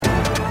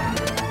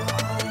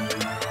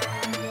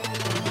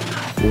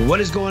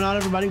What is going on,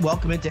 everybody?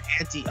 Welcome into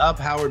Ante Up.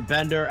 Howard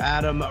Bender,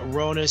 Adam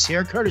Ronis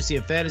here, courtesy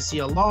of Fantasy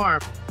Alarm.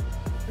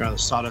 You're on the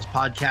Sawdust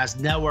Podcast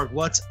Network.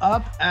 What's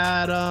up,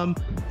 Adam?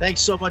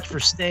 Thanks so much for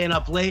staying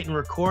up late and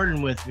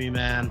recording with me,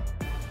 man.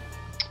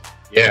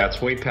 Yeah,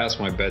 it's way past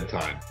my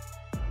bedtime.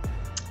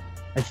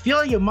 I feel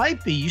like it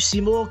might be. You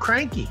seem a little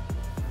cranky.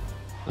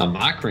 I'm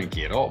not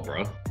cranky at all,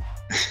 bro.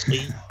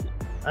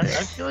 I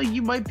feel like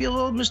you might be a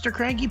little Mr.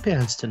 Cranky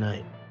Pants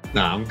tonight.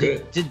 Nah, I'm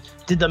good.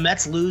 Did the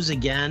Mets lose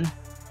again?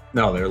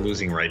 No, they're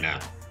losing right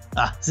now.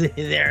 See,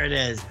 there it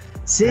is.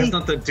 See,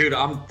 Dude,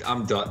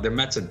 I'm done. The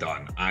Mets are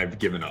done. I've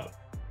given up.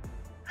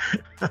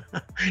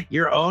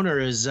 Your owner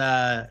is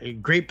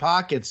great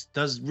pockets.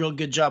 Does a real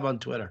good job on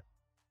Twitter.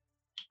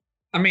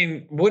 I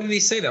mean, what did he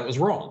say that was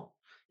wrong?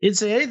 He didn't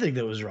say anything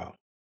that was wrong.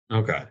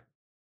 Okay.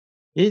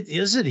 He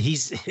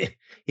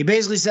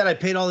basically said, I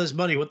paid all this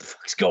money. What the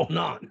fuck's going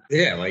on?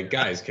 Yeah, like,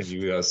 guys, can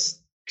you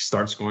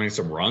start scoring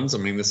some runs? I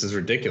mean, this is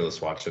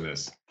ridiculous watching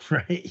this.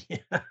 Right?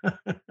 Yeah.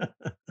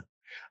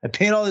 I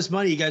paid all this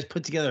money. You guys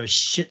put together a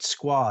shit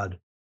squad.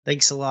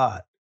 Thanks a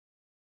lot.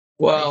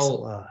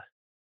 Well,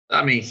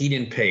 I mean, he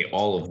didn't pay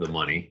all of the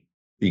money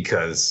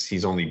because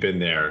he's only been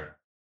there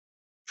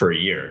for a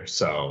year.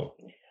 So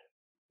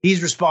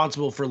he's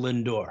responsible for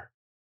Lindor.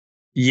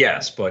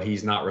 Yes, but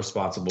he's not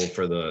responsible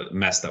for the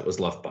mess that was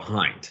left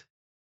behind.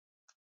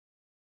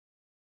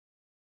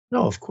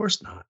 No, of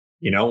course not.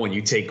 You know, when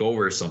you take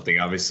over something,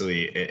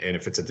 obviously, and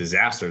if it's a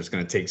disaster, it's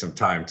going to take some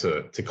time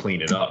to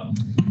clean it up.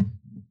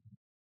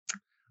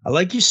 I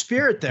like your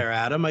spirit there,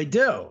 Adam. I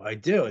do.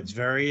 It's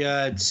very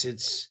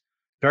it's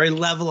very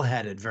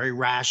level-headed, very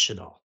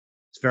rational.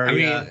 It's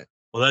very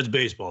well, that's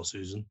baseball,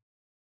 Susan.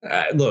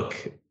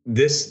 Look,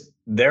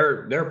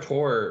 their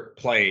poor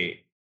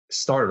play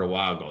started a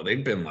while ago.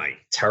 They've been like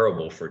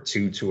terrible for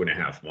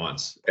 2.5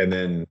 months. And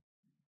then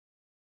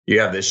you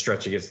have this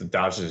stretch against the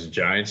Dodgers and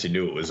Giants, you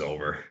knew it was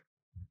over.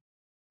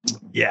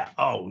 Yeah.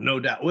 Oh, no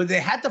doubt. Well,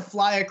 they had to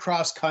fly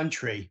across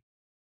country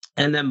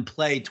and then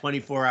play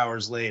 24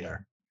 hours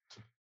later.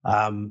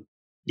 You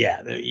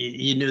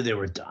knew they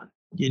were done.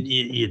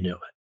 You knew it.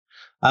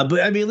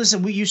 But I mean,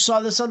 listen, you saw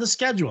this on the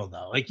schedule,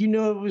 though. Like, you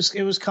knew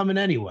it was coming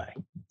anyway.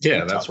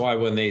 Yeah, that's why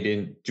when they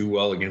didn't do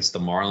well against the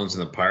Marlins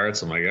and the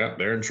Pirates, I'm like, oh,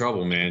 they're in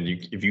trouble, man.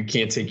 If you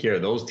can't take care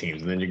of those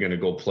teams, and then you're going to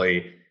go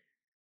play,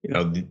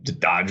 the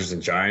Dodgers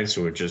and Giants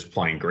who are just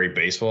playing great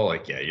baseball,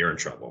 like, yeah, you're in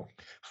trouble.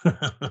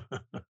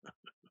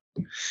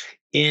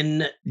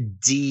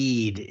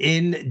 Indeed.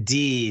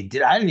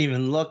 I didn't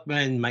even look,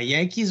 man. My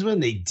Yankees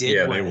win. They did.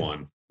 Yeah, win. they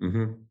won.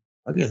 Mm-hmm.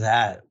 Look at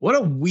that. What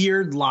a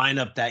weird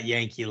lineup that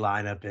Yankee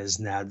lineup is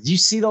now. Did you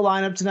see the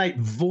lineup tonight?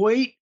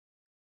 Voit,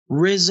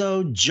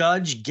 Rizzo,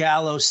 Judge,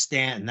 Gallo,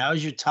 Stanton. That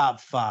was your top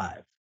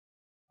five,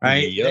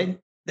 right? Yep.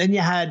 Then you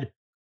had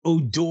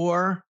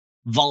Odor,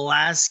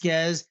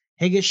 Velasquez,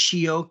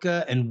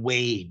 Higashioka, and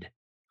Wade.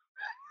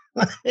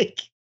 Like,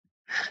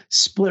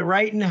 split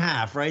right in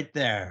half right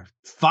there.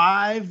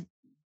 5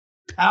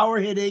 power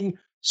hitting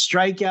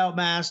strikeout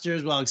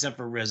masters. Well, except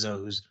for Rizzo,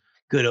 who's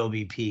good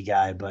OBP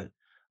guy, but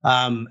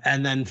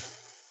and then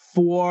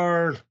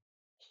 4.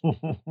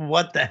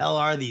 What the hell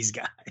are these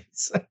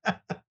guys?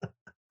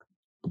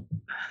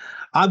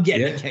 I'm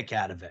getting a kick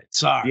out of it.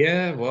 Sorry.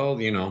 Yeah, well,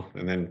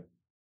 and then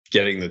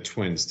getting the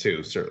Twins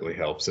too certainly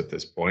helps at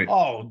this point.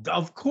 Oh,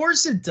 of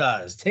course it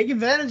does. Take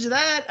advantage of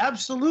that.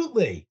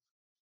 Absolutely.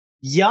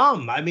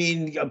 Yum. I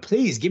mean,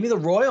 please give me the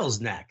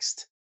Royals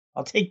next.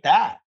 I'll take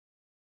that.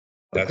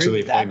 That's who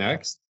they play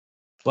next?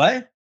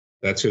 What?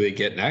 That's who they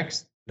get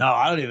next? No,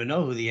 I don't even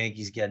know who the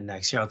Yankees get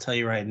next. Here, I'll tell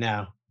you right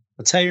now.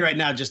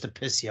 Just to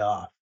piss you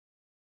off.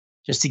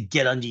 Just to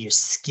get under your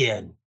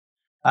skin.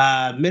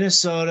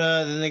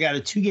 Minnesota, then they got a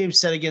 2-game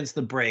set against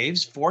the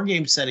Braves,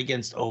 4-game set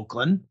against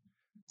Oakland,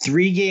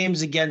 3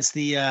 games against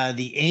the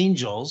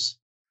Angels,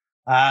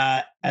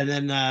 and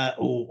then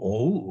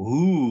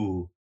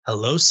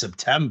hello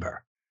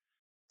September,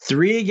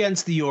 3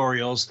 against the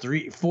Orioles,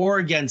 4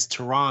 against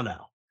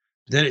Toronto.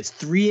 Then it's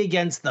 3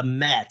 against the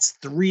Mets,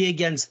 3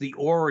 against the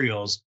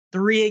Orioles,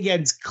 3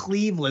 against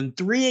Cleveland,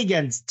 3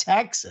 against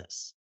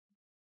Texas,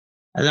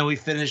 and then we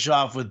finish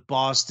off with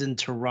Boston,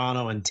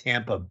 Toronto, and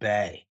Tampa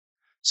Bay.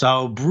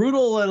 So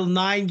brutal little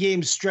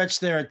 9-game stretch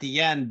there at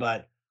the end,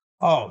 but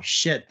oh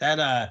shit,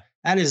 that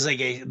is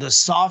like the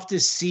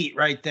softest seat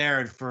right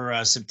there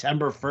for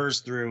September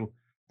 1st through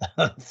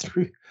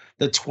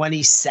the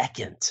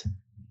 22nd.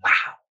 Wow.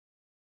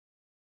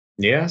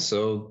 Yeah,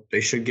 so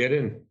they should get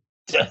in.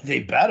 They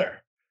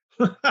better.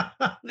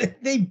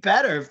 They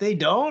better. If they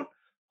don't,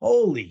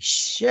 holy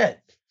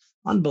shit,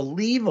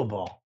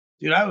 unbelievable,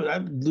 dude. I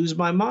would lose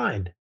my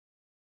mind.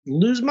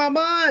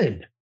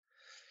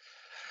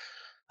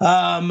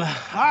 All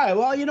right.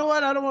 Well, you know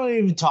what? I don't want to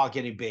even talk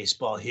any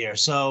baseball here.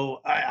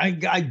 So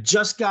I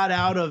just got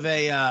out of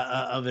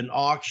an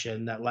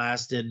auction that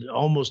lasted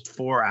almost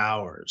 4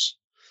 hours.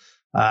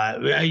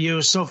 It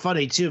was so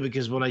funny too,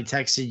 because when I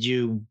texted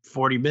you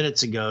 40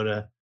 minutes ago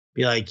to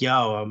be like,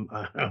 "Yo,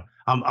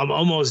 I'm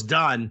almost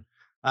done,"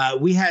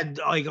 we had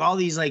like all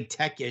these like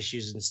tech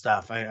issues and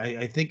stuff.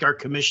 I think our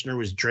commissioner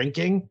was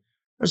drinking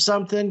or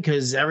something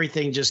because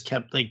everything just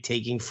kept like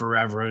taking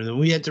forever, and then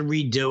we had to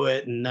redo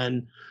it, and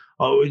then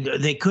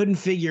they couldn't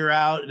figure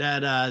out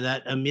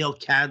that Emil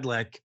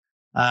Kadlec,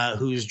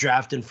 who's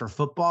drafting for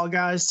Football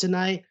Guys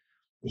tonight,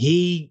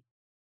 he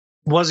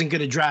wasn't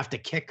going to draft a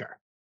kicker,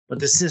 but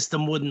the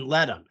system wouldn't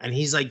let him, and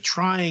he's like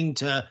trying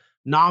to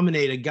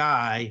nominate a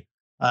guy.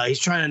 He's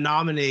trying to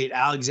nominate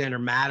Alexander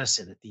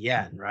Madison at the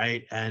end,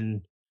 right?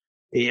 And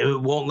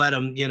it won't let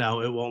him,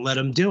 it won't let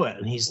him do it.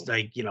 And he's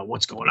like,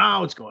 what's going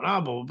on? What's going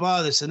on? Blah, blah,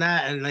 blah, this and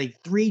that. And like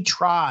three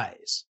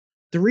tries.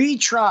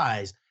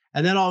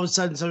 And then all of a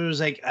sudden somebody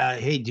was like,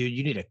 hey, dude,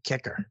 you need a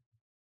kicker.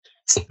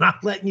 It's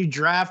not letting you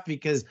draft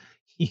because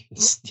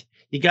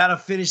you got to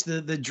finish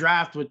the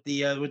draft with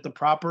the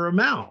proper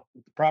amount,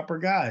 with the proper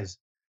guys.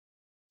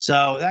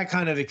 So that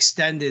kind of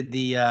extended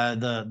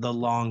the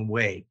long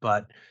wait.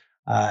 But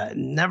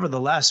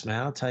nevertheless,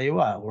 man, I'll tell you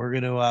what, we're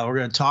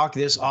gonna talk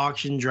this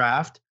auction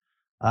draft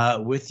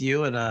with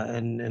you in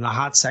a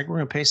hot second. We're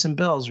gonna pay some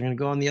bills. We're gonna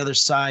go on the other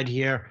side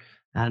here,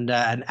 and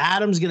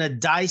Adam's gonna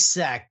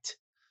dissect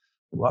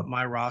what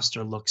my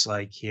roster looks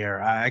like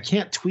here. I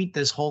can't tweet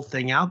this whole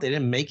thing out. They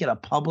didn't make it a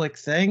public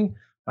thing.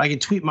 I can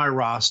tweet my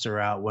roster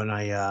out when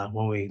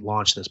we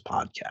launch this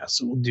podcast.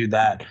 So we'll do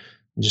that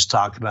and just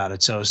talk about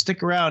it. So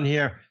stick around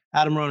here.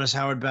 Adam Ronis,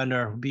 Howard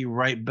Bender. We'll be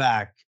right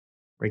back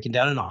breaking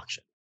down an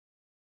auction.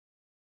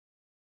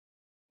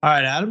 All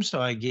right, Adam. So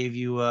I gave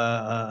you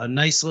a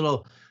nice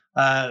little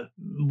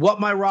what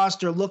my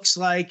roster looks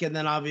like, and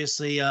then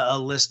obviously a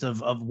list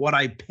of what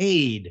I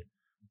paid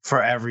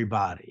for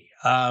everybody.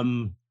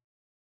 I'll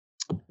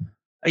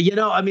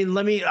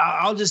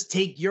just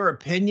take your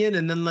opinion,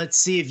 and then let's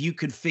see if you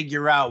could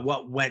figure out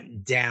what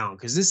went down,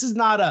 because this is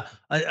not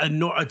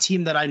a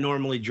team that I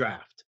normally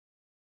draft.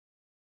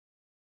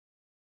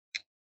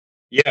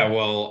 Yeah,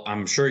 well,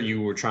 I'm sure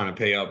you were trying to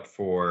pay up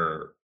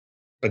for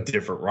a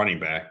different running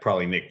back,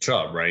 probably Nick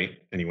Chubb, right?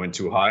 And he went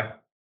too high.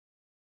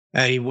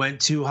 And he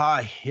went too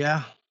high.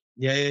 Yeah.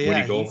 What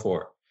did he go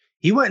for?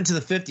 He went into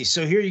the 50s.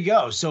 So here you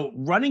go. So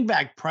running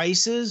back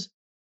prices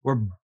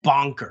were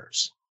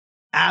bonkers.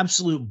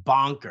 Absolute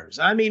bonkers.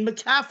 I mean,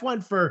 McCaff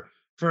went for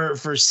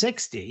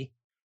 60,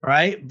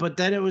 right? But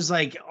then it was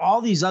like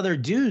all these other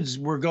dudes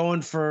were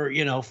going for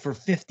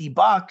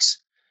 $50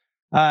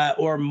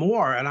 or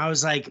more. And I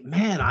was like,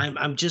 man,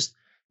 I'm just,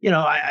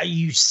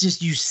 you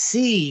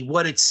see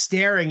what it's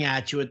staring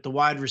at you at the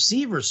wide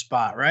receiver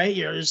spot, right?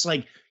 You're just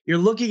like, you're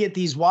looking at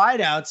these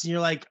wideouts and you're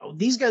like, oh,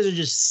 these guys are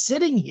just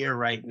sitting here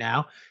right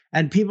now.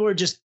 And people are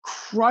just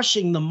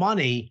crushing the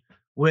money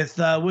with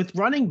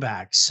running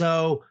backs.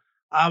 So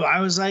I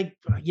was like,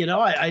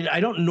 I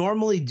don't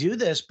normally do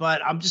this,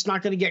 but I'm just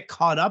not going to get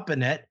caught up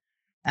in it.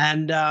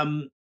 And,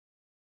 I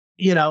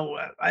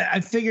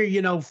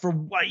figure, for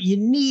what you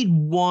need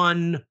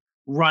one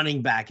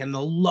running back, and the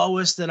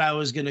lowest that I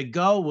was going to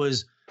go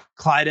was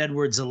Clyde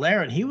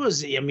Edwards-Helaire. And he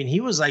was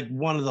like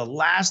one of the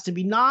last to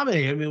be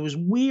nominated. I mean, it was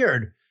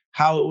weird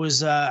how it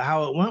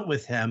went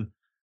with him,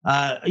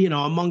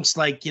 amongst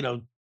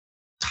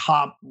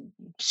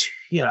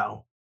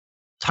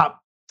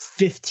top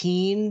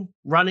 15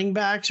 running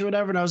backs or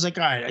whatever. And I was like,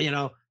 all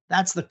right,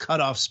 that's the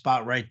cutoff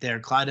spot right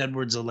there. Clyde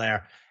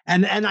Edwards-Helaire.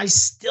 And I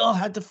still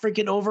had to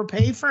freaking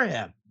overpay for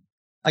him.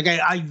 Like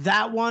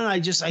I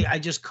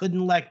just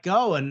couldn't let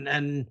go. And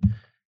I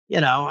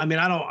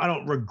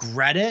don't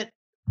regret it,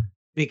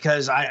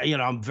 because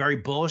I'm very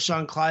bullish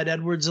on Clyde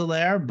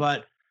Edwards-Helaire,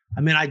 but I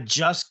mean, I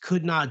just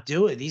could not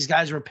do it. These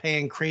guys were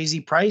paying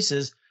crazy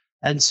prices.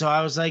 And so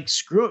I was like,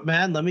 screw it,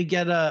 man. Let me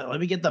get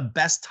the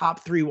best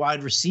top 3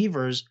 wide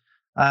receivers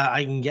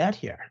I can get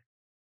here.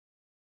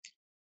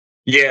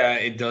 Yeah,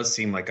 it does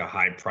seem like a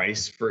high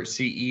price for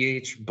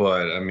CEH,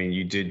 but I mean,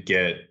 you did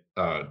get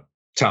a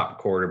top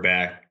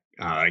quarterback.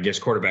 I guess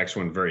quarterbacks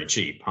went very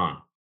cheap, huh?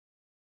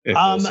 If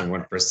Wilson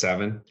went for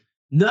 7.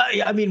 No,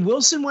 I mean,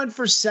 Wilson went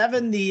for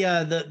 7.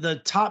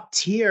 The top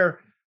tier,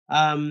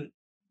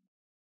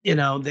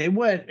 they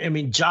went. I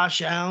mean,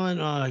 Josh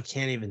Allen. Oh, I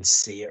can't even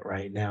see it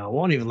right now. It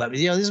won't even let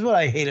me. This is what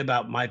I hate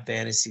about my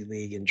fantasy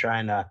league and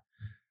trying to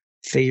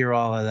figure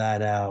all of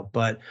that out.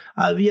 But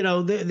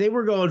they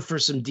were going for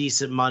some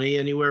decent money,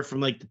 anywhere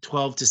from like the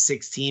 12 to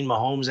 16.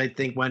 Mahomes, I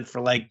think, went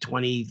for like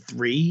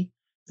 23.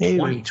 Maybe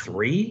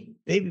 23,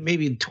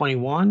 maybe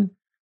 21.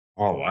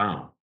 Oh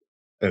wow!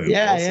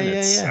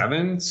 Yeah.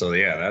 7. So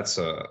yeah, that's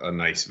a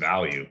nice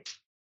value.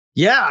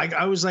 Yeah,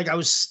 I was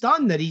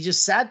stunned that he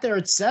just sat there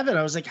at 7.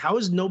 I was like, how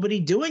is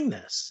nobody doing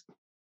this?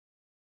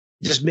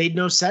 It just made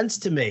no sense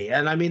to me.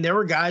 And I mean, there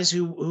were guys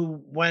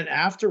who went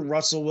after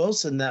Russell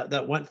Wilson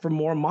that went for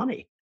more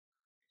money.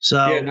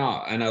 So yeah,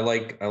 no, and I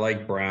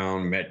like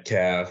Brown,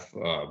 Metcalf,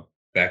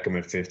 Beckham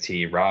at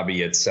 15,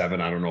 Robbie at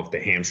 7. I don't know if the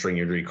hamstring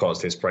injury caused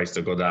his price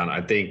to go down.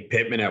 I think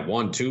Pittman at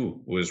 1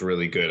 too was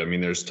really good. I mean,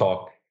 there's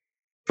talk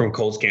from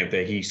Colts camp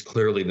that he's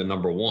clearly the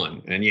number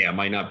 1. And yeah, it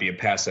might not be a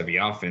pass heavy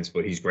offense,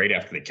 but he's great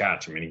after the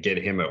catch. I mean, you get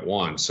him at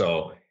 1.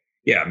 So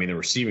yeah, I mean, the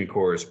receiving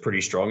core is pretty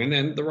strong. And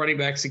then the running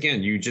backs,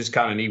 again, you just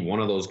kind of need one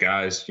of those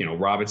guys.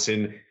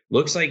 Robinson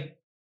looks like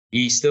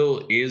he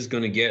still is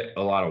going to get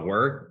a lot of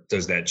work.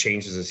 Does that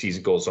change as the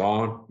season goes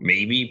on?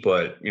 Maybe,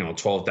 but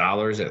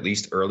 $12 at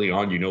least early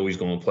on, he's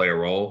going to play a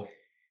role.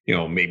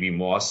 Maybe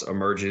Moss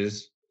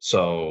emerges.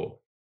 So,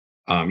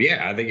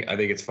 yeah, I think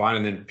it's fine.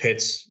 And then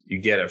Pitts, you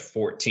get at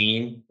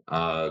 14,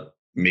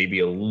 maybe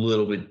a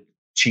little bit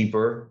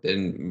cheaper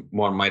than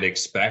one might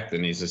expect,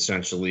 and he's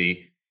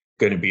essentially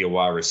going to be a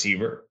wide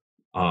receiver.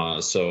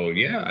 So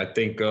yeah, I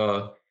think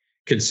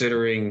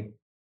considering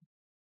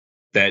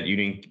that you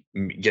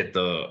didn't get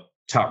the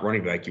top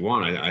running back you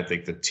want, I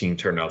think the team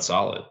turned out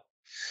solid.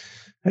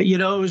 It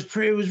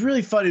was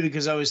really funny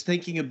because I was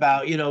thinking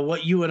about,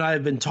 what you and I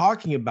have been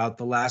talking about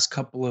the last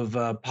couple of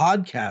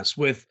podcasts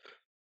with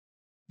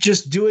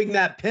just doing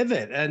that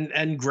pivot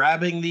and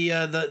grabbing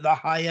the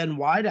high end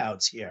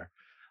wideouts here.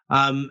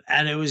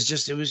 And it was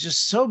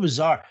just so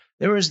bizarre.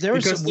 There was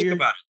some weird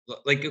about it,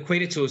 like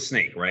equate it to a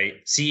snake,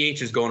 right?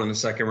 CH is going in the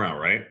second round,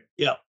 right?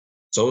 Yeah.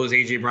 So is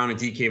AJ Brown and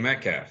DK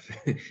Metcalf.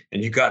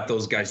 And you got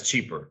those guys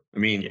cheaper. I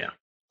mean, yeah.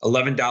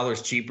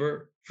 $11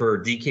 cheaper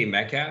for DK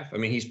Metcalf. I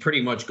mean, he's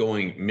pretty much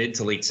going mid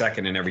to late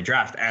second in every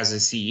draft as a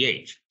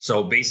CEH.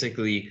 So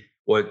basically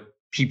what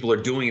people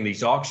are doing in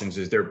these auctions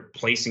is they're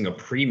placing a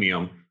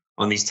premium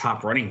on these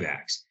top running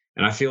backs.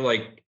 And I feel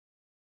like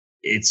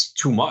it's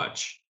too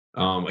much.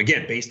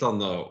 Again, based on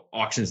the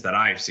auctions that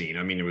I've seen,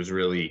 I mean, it was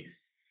really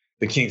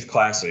the Kings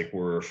Classic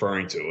we're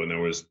referring to, and there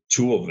was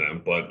two of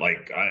them. But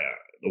like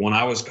the one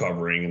I was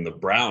covering in the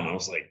Brown, I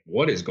was like,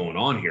 what is going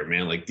on here,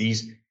 man? Like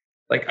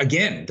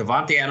again,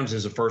 Davante Adams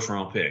is a first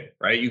round pick,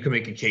 right? You can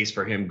make a case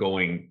for him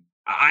going.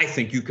 I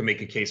think you can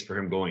make a case for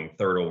him going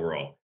third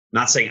overall.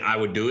 Not saying I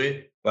would do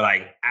it, but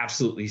I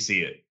absolutely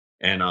see it.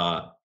 And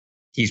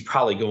he's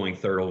probably going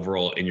third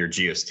overall in your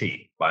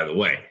GST, by the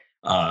way.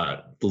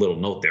 Little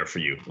note there for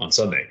you on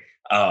Sunday.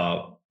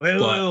 Wait,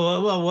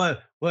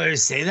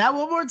 say that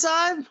one more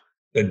time?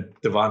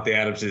 Davante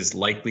Adams is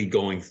likely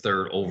going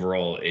third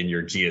overall in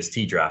your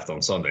GST draft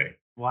on Sunday.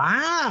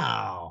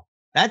 Wow.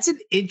 That's an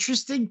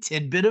interesting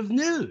tidbit of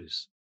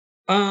news.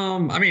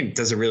 I mean,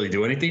 does it really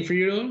do anything for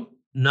you though?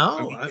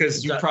 No,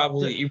 because you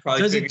probably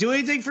does it do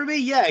anything for me?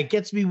 Yeah, it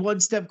gets me one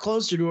step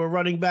closer to a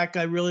running back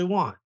I really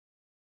want.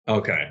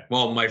 Okay.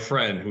 Well, my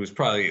friend who's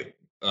probably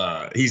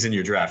he's in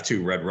your draft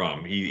too, Red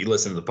Rum. He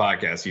listened to the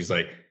podcast. He's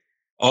like,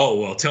 oh,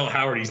 well, tell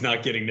Howard he's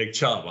not getting Nick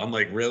Chubb. I'm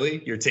like,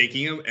 really? You're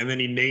taking him? And then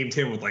he named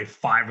him with like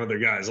 5 other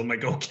guys. I'm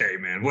like, okay,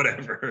 man,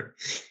 whatever.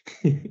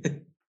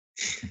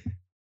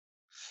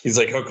 He's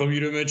like, how come you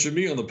didn't mention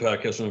me on the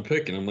podcast when I'm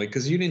picking? I'm like,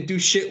 because you didn't do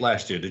shit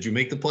last year. Did you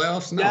make the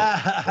playoffs? No.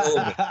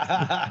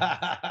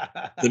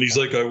 Then he's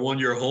like, I won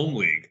your home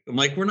league. I'm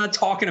like, we're not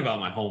talking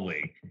about my home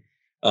league.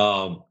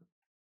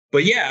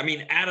 But yeah, I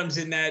mean, Adams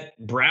in that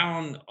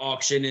Brown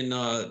auction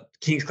in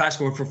Kings Classic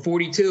going for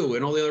 42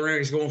 and all the other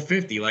rankings going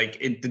 50. Like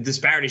the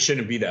disparity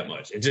shouldn't be that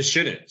much. It just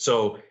shouldn't.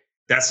 So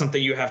that's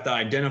something you have to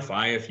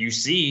identify. If you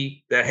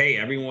see that, hey,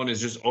 everyone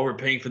is just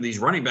overpaying for these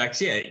running backs.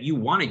 Yeah, you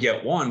want to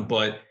get one,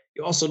 but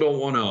you also don't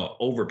want to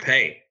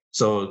overpay.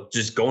 So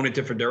just go in a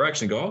different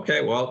direction. Go,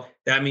 okay, well,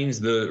 that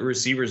means the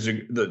receivers,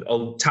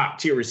 the top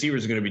tier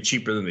receivers are going to be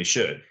cheaper than they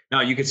should.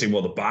 Now you could say,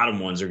 well, the bottom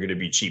ones are going to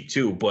be cheap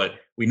too, but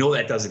we know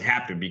that doesn't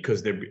happen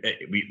because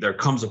there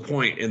comes a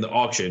point in the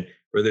auction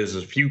where there's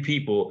a few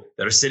people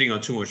that are sitting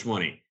on too much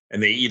money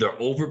and they either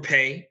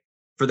overpay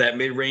for that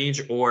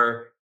mid-range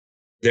or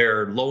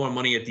they're low on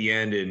money at the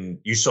end. And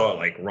you saw it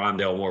like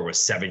Rondale Moore was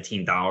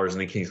 $17 in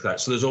the Kings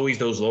Class. So there's always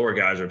those lower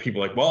guys where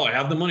people are like, well, I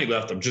have the money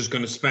left. I'm just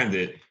going to spend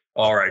it.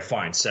 All right,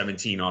 fine.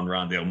 17 on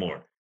Rondale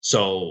Moore.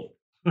 So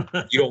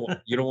you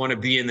don't want to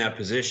be in that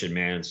position,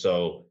 man.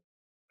 So,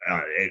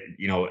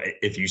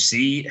 if you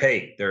see,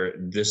 hey,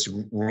 this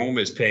room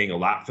is paying a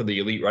lot for the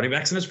elite running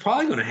backs, and it's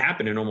probably going to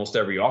happen in almost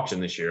every auction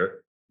this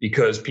year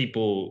because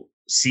people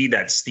see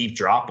that steep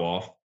drop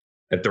off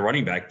at the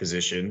running back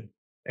position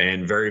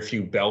and very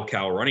few bell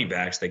cow running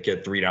backs that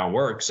get 3-down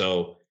work.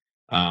 So,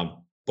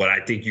 but I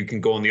think you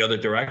can go in the other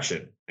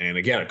direction. And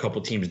again, a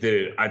couple teams did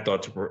it, I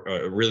thought,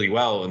 really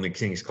well in the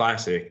Kings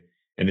Classic.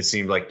 And it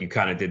seemed like you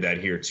kind of did that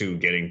here too,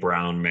 getting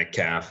Brown,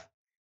 Metcalf,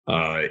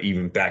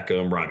 even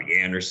Beckham, Robbie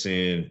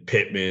Anderson,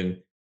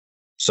 Pittman.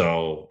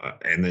 So,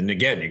 and then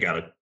again,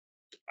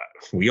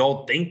 we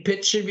all think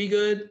Pitt should be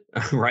good,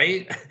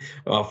 right?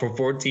 For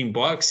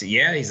 $14.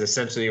 Yeah, he's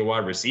essentially a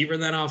wide receiver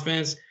in that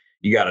offense.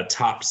 You got a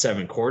top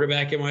 7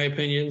 quarterback, in my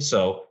opinion.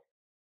 So,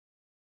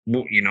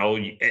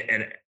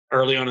 and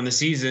early on in the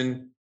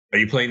season, are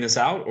you playing this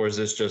out or is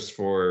this just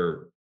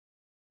for?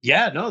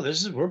 Yeah, no,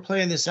 we're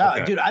playing this out.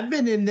 Okay. Dude, I've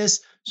been in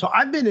this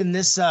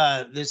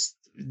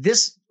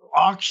this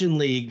auction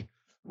league.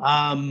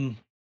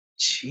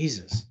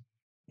 Jesus,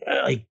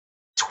 like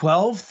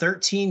 12,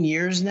 13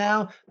 years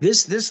now.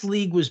 This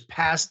league was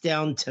passed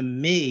down to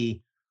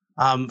me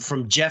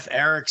from Jeff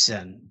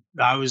Erickson.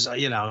 I was,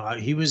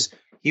 he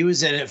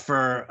was in it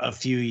for a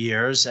few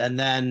years and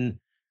then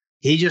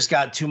he just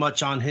got too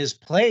much on his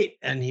plate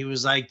and he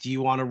was like, do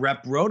you want to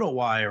rep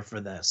RotoWire for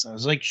this? I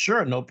was like,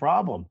 sure, no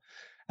problem.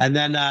 And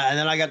then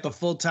I got the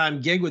full-time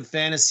gig with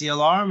Fantasy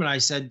Alarm and I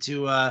said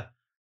to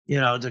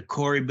to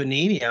Corey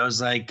Bonini. I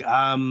was like,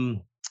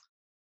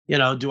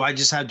 do I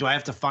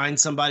have to find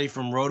somebody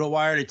from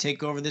RotoWire to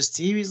take over this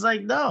team? He's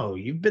like, no,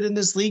 you've been in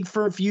this league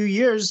for a few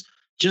years.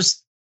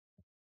 Just,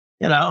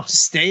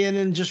 stay in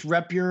and just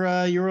rep your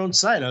own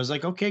site. I was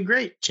like, okay,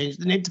 great. Change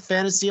the name to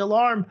Fantasy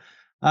Alarm.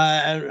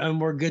 And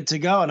we're good to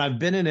go. And I've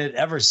been in it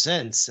ever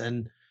since.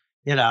 And,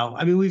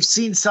 we've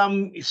seen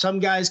some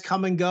guys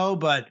come and go,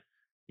 but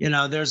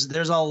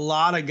there's a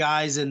lot of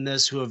guys in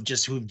this who've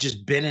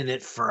just been in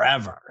it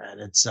forever.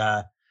 And it's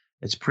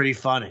pretty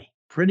funny,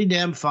 pretty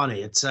damn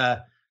funny. It's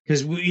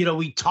because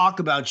we talk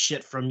about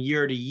shit from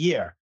year to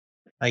year.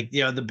 Like,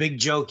 the big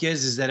joke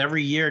is that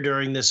every year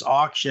during this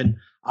auction,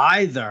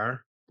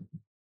 either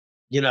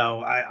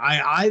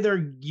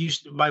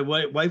my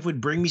wife would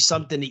bring me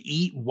something to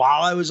eat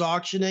while I was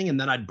auctioning, and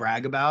then I'd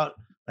brag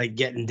about like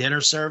getting dinner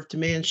served to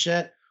me and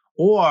shit.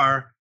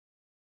 Or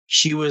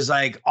she was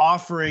like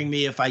offering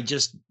me, if I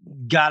just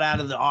got out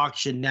of the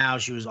auction now,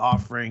 she was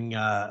offering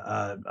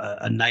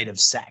a night of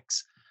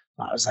sex.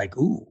 I was like,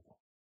 ooh,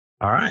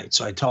 all right.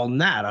 So I told them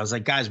that. I was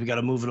like, guys, we got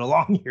to move it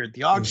along here at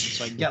the auction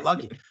so I can get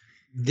lucky.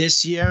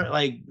 This year,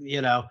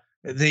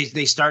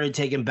 they started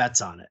taking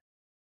bets on it.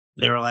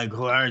 They were like,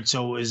 all right,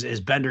 so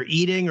is Bender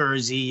eating or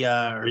is he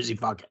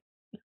fucking?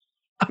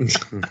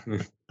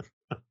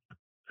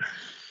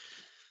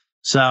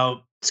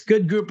 So it's a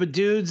good group of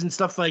dudes and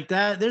stuff like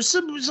that. There's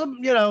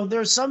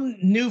there's some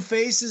new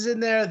faces in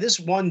there. This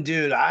one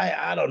dude,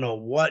 I don't know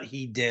what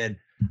he did.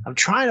 I'm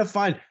trying to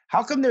find,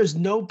 how come there's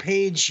no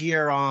page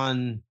here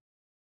on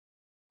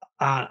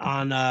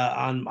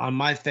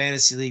my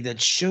fantasy league that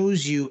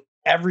shows you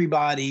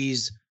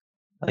everybody's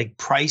like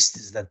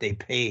prices that they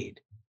paid?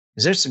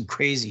 Is there some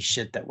crazy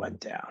shit that went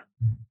down?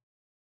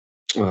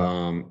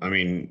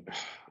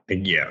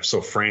 Yeah.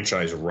 So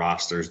franchise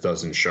rosters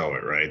doesn't show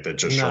it, right? That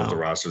just shows the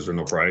rosters with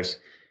no price.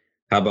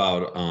 How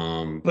about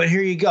But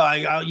here you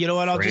go. You know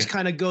what? I'll just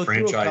kind of go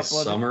through a couple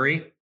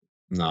summary.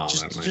 No,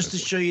 just to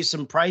show you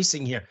some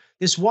pricing here.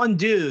 This one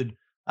dude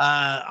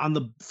on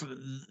the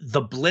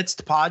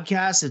Blitzed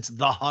podcast, it's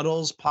the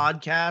Huddles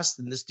podcast,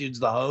 and this dude's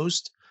the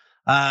host.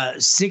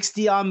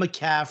 60 on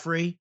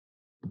McCaffrey,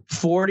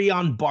 40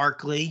 on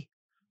Barkley,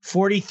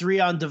 43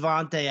 on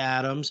Devontae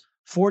Adams,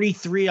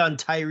 43 on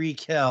Tyreek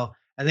Hill,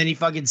 and then he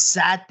fucking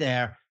sat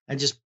there and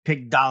just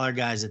picked dollar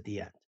guys at the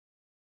end.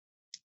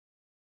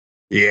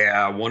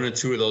 Yeah, one or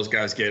two of those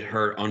guys get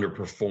hurt,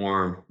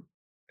 underperform,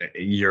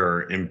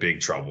 you're in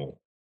big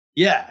trouble.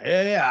 Yeah.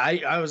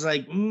 I was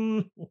like,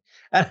 I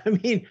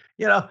mean,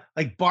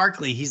 like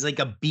Barkley, he's like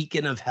a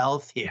beacon of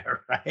health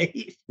here,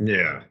 right?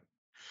 Yeah.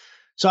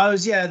 So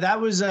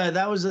that was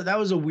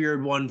a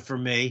weird one for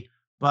me.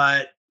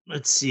 But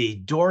let's see,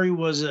 Dory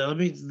was. Let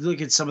me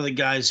look at some of the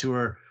guys who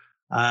were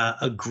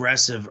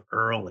aggressive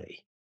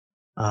early,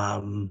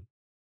 because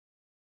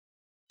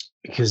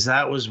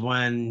that was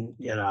when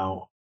it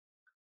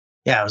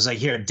was like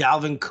here,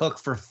 Dalvin Cook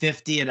for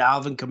 50 and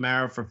Alvin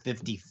Kamara for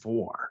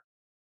 54.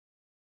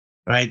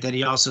 Right. Then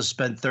he also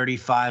spent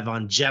 35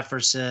 on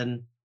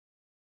Jefferson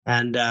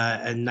and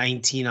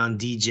 19 on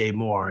DJ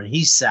Moore, and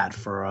he sat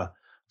for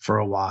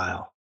a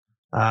while.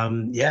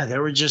 They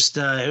were just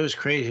it was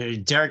crazy.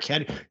 Derrick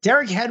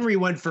Henry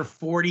went for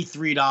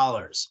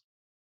 $43.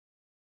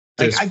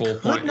 Like, I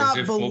could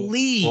not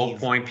believe full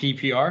point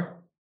PPR.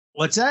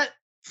 What's that?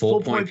 Full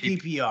point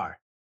PPR.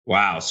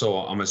 Wow.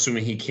 So I'm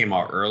assuming he came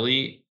out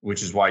early,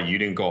 which is why you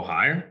didn't go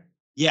higher.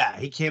 Yeah,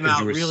 he came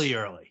out really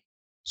early.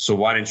 So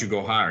why didn't you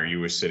go higher? You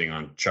were sitting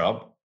on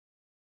Chubb?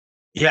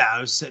 Yeah, I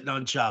was sitting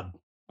on Chubb.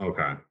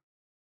 Okay.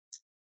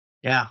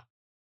 Yeah.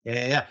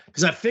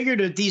 Because I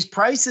figured at these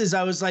prices,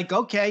 I was like,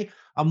 okay,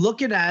 I'm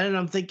looking at it and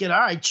I'm thinking,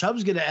 all right,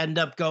 Chubb's going to end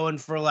up going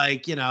for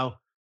like,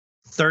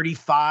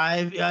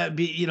 35,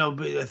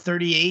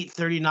 38,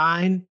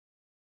 39,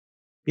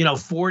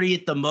 40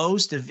 at the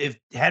most. If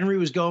Henry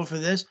was going for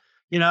this,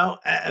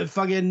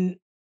 fucking,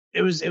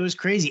 it was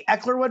crazy.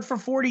 Eckler went for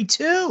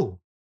 42.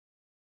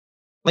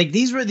 Like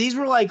these were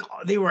like,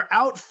 they were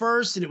out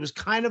first and it was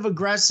kind of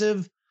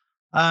aggressive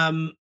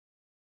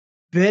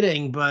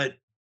bidding, but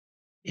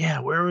yeah,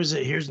 where was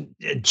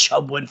it?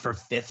 Chubb went for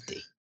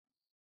 50.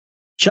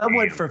 Chubb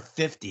went for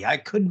 50. I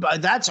couldn't buy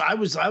that's I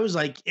was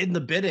like in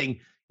the bidding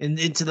and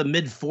into the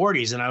mid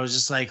 40s, and I was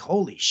just like,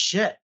 holy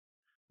shit.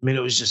 I mean, it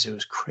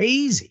was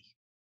crazy.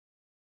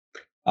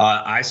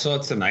 I saw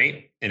it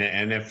tonight in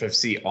an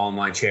NFFC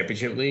Online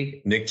Championship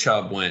League. Nick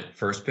Chubb went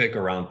first pick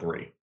around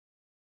 3.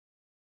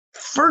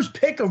 First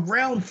pick of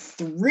round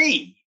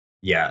 3.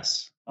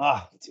 Yes.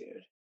 Oh,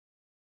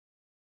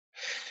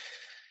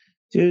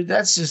 dude,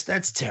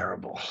 that's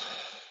terrible.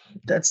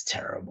 That's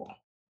terrible.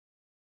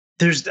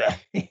 There's the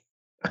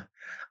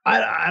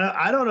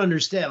I don't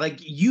understand. Like,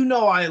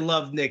 I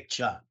love Nick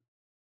Chubb,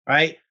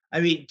 right? I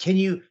mean, can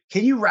you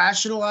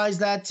rationalize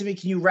that to me?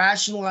 Can you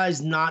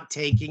rationalize not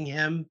taking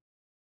him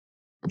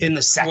in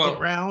the second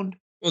round?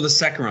 Well, the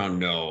second round,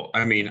 no.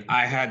 I mean,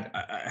 I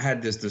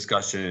had this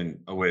discussion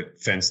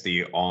with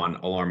Fensty on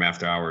Alarm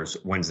After Hours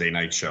Wednesday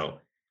night show.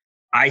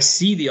 I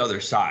see the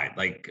other side.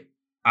 Like,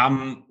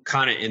 I'm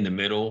kind of in the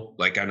middle.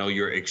 Like I know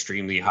you're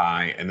extremely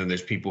high, and then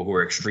there's people who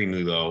are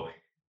extremely low.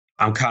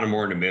 I'm kind of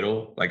more in the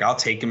middle. Like I'll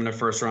take him in the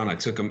first round. I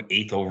took him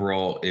 8th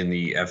overall in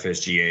the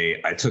FSGA.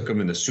 I took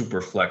him in the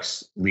Super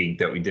Flex League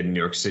that we did in New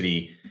York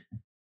City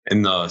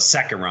in the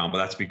second round, but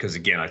that's because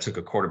again I took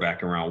a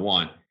quarterback in round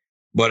 1.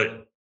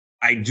 But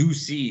I do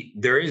see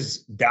there is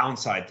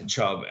downside to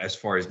Chubb as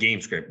far as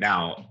game script.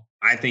 Now,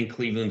 I think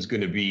Cleveland's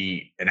going to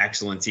be an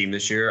excellent team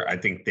this year. I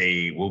think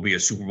they will be a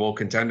Super Bowl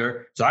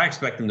contender. So I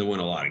expect them to win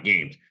a lot of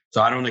games.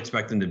 So I don't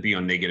expect them to be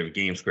on negative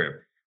game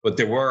script. But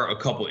there were a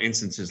couple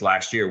instances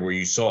last year where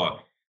you saw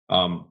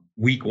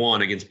week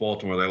 1 against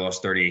Baltimore, they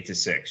lost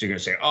 38-6. You're going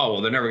to say, oh,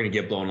 well, they're never going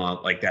to get blown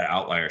out like that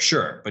outlier.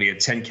 Sure. But he had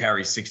 10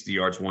 carries, 60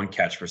 yards, 1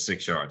 catch for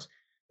 6 yards.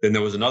 Then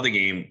there was another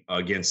game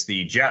against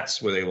the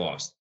Jets where they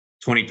lost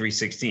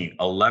 23-16,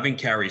 11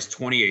 carries,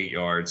 28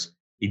 yards.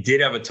 He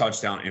did have a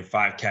touchdown and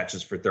 5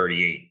 catches for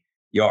 38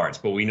 yards,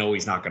 but we know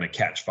he's not going to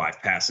catch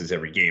 5 passes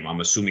every game. I'm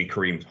assuming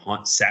Kareem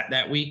Hunt sat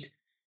that week.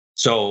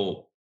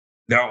 So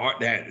there are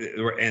that,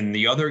 and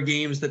the other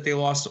games that they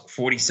lost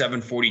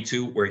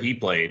 47-42 where he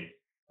played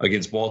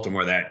against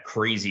Baltimore, that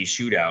crazy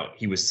shootout,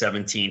 he was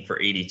 17 for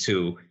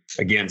 82,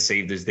 again,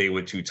 saved his day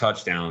with 2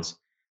 touchdowns.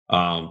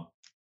 And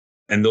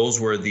those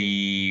were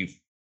the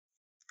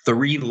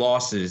 3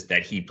 losses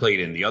that he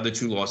played in. The other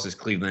 2 losses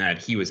Cleveland had,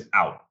 he was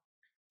out.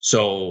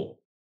 So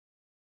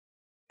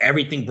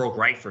everything broke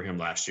right for him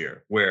last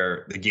year,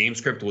 where the game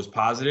script was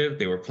positive.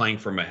 They were playing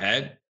from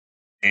ahead,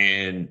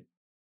 and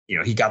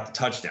he got the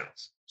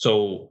touchdowns.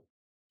 So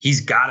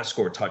he's got to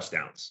score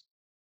touchdowns.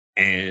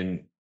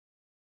 And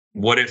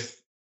what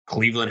if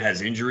Cleveland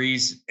has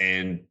injuries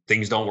and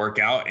things don't work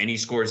out and he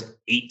scores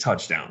 8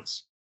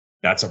 touchdowns?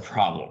 That's a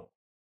problem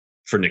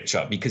for Nick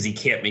Chubb because he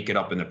can't make it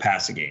up in the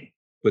passing game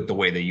with the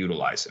way they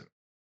utilize him.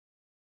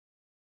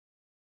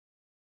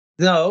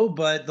 No,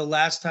 but the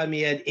last time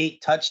he had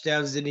 8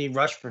 touchdowns, didn't he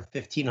rush for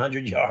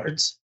 1,500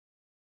 yards?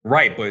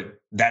 Right, but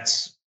that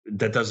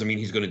doesn't mean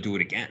he's going to do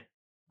it again.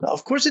 No,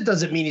 of course it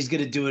doesn't mean he's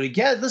going to do it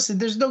again. Listen,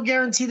 there's no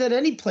guarantee that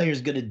any player is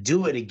going to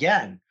do it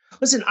again.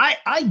 Listen,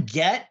 I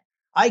get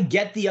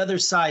the other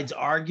side's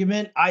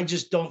argument. I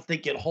just don't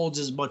think it holds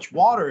as much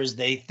water as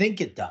they think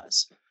it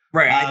does.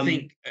 Right. I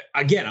think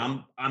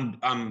again,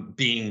 I'm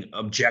being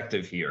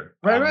objective here.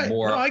 Right.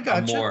 I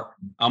got you.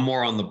 I'm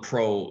more on the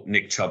pro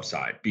Nick Chubb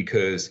side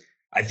because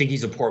I think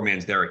he's a poor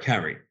man's Derrick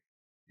Henry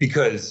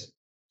because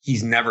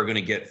he's never going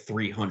to get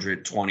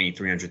 320,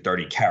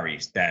 330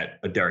 carries that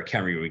a Derrick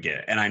Henry would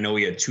get. And I know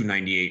he had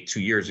 298 2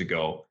 years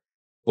ago,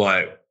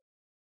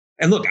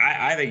 and look,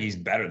 I think he's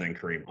better than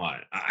Kareem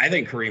Hunt. I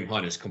think Kareem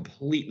Hunt is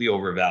completely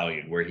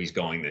overvalued where he's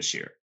going this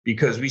year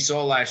because we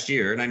saw last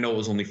year, and I know it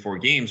was only 4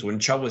 games, when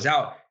Chubb was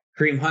out,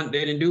 Kareem Hunt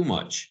didn't do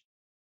much.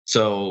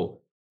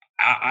 So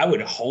I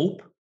would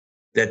hope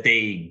that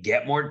they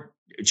get more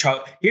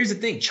Chubb. Here's the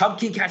thing. Chubb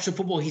can catch the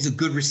football. He's a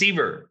good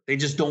receiver. They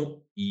just don't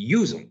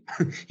use him.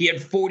 He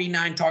had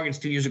 49 targets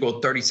 2 years ago,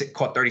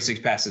 caught 36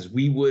 passes.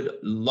 We would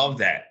love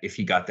that if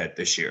he got that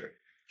this year.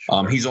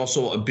 Sure. He's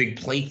also a big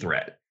play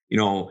threat.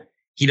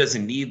 He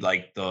doesn't need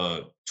like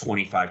the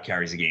 25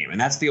 carries a game. And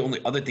that's the only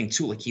other thing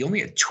too. Like he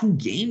only had 2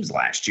 games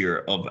last year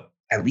of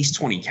at least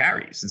 20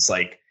 carries. It's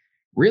like,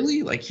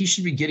 really? Like he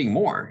should be getting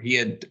more. He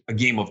had a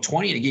game of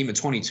 20 and a game of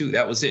 22.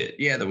 That was it.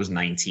 Yeah, there was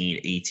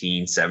 19,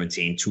 18,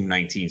 17, 2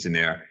 19s in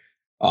there.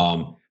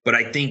 But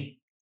I think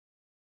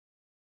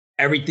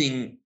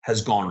everything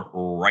has gone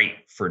right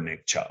for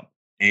Nick Chubb.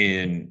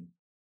 And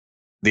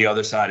the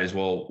other side is,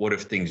 well, what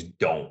if things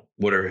don't?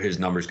 What are his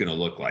numbers going to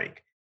look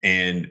like?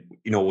 And,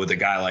 with a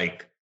guy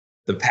like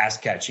the pass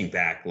catching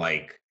back,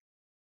 like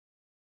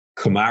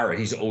Kamara,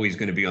 he's always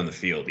going to be on the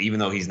field, even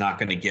though he's not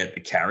going to get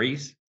the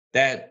carries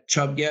that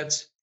Chubb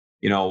gets.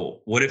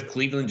 What if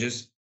Cleveland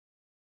just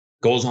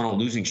goes on a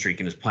losing streak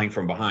and is playing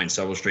from behind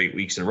several straight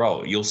weeks in a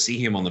row? You'll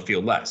see him on the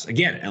field less.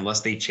 Again,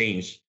 unless they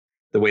change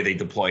the way they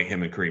deploy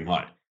him and Kareem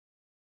Hunt.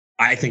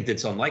 I think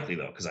that's unlikely,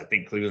 though, because I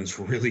think Cleveland's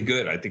really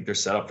good. I think they're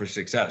set up for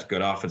success.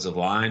 Good offensive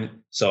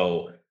line.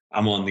 So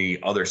I'm on the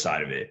other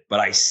side of it. But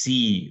I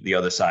see the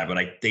other side. But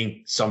I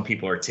think some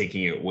people are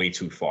taking it way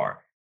too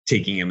far,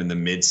 taking him in the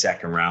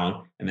mid-second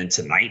round. And then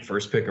tonight,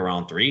 first pick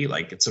around 3,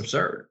 like it's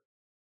absurd.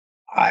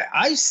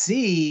 I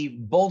see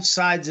both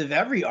sides of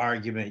every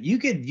argument. You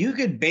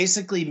could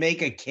basically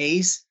make a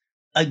case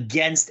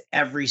against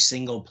every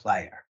single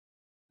player.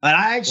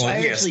 And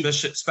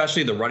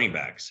especially the running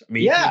backs. I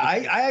mean,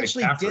 I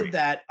actually did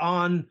that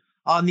on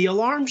the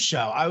Alarm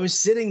Show. I was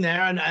sitting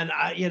there and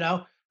I don't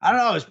know,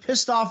 I was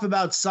pissed off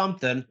about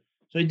something.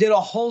 So I did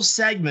a whole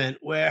segment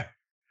where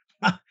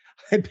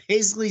I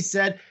basically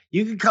said,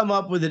 you can come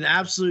up with an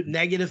absolute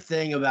negative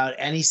thing about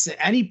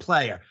any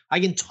player. I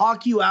can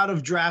talk you out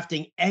of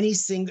drafting any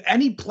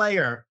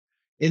player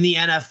in the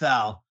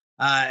NFL,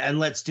 and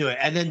let's do it.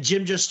 And then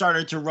Jim just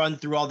started to run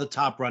through all the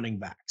top running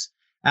backs.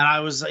 And I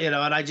was, and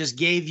I just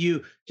gave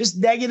you just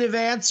negative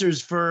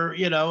answers for,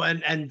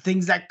 and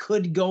things that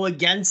could go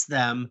against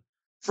them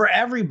for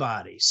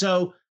everybody.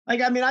 So,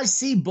 I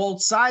see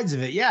both sides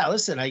of it. Yeah,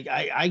 listen,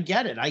 I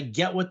get it. I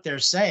get what they're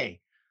saying.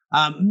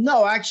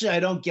 No, actually, I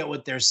don't get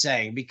what they're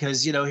saying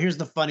because here's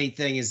the funny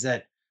thing is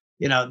that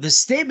the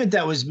statement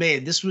that was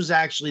made. This was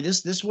actually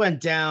this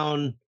went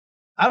down.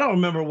 I don't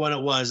remember when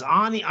it was.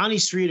 Ani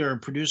Streeter, a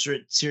producer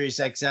at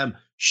SiriusXM,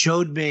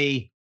 showed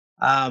me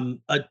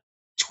a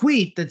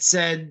tweet that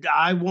said,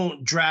 "I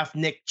won't draft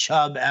Nick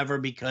Chubb ever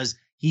because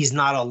he's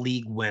not a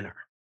league winner."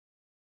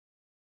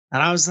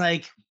 And I was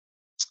like,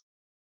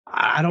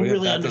 I don't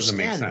really that doesn't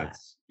make understand that.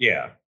 sense.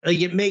 Yeah. Like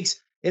it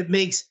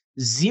makes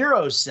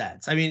zero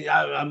sense. I mean,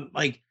 I'm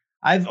like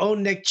I've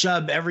owned Nick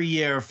Chubb every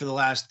year for the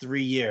last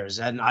 3 years,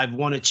 and I've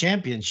won a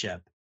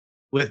championship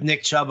with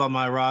Nick Chubb on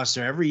my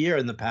roster every year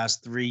in the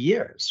past 3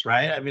 years.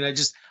 Right? I mean,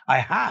 I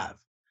have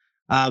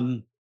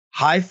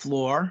high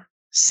floor,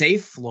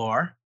 safe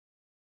floor.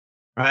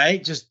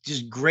 Right?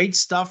 Just great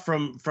stuff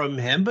from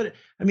him. But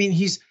I mean,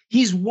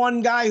 he's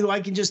one guy who I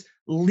can just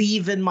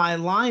leave in my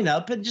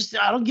lineup and just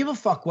I don't give a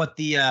fuck what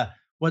the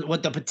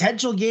what the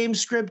potential game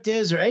script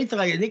is or anything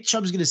like that. Nick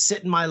Chubb's going to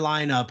sit in my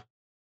lineup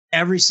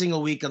every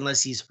single week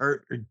unless he's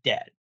hurt or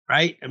dead,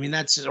 right? I mean,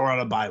 that's just or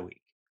on a bye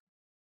week.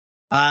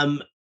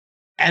 And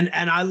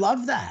I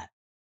love that.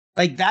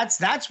 Like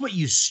that's what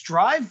you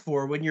strive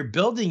for when you're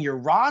building your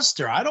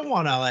roster. I don't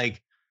want to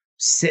like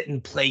sit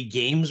and play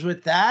games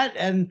with that.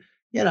 And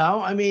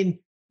I mean,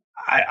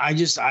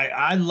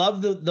 I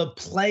love the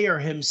player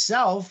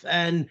himself,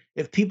 and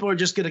if people are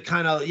just going to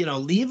kind of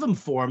leave him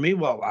for me,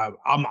 well,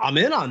 I'm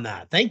in on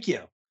that. Thank you.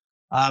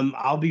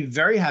 I'll be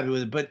very happy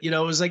with it. But it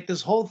was like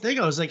this whole thing.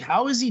 I was like,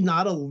 how is he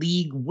not a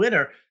league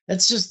winner?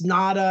 That's just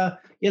not a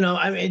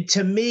I mean,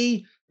 to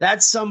me,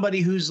 that's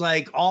somebody who's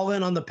like all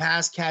in on the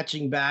pass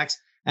catching backs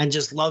and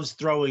just loves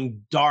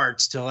throwing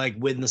darts to like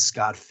win the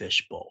Scott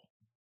Fish Bowl.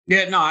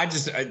 Yeah, no,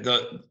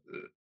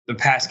 the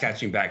pass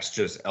catching backs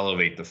just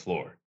elevate the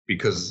floor.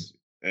 Because,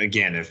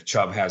 again, if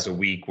Chubb has a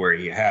week where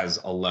he has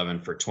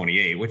 11 for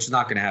 28, which is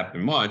not going to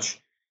happen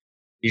much,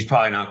 he's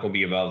probably not going to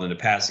be involved in the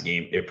passing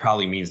game. It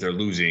probably means they're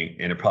losing,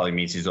 and it probably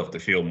means he's off the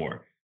field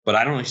more. But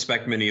I don't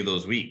expect many of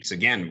those weeks.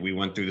 Again, we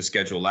went through the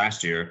schedule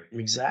last year.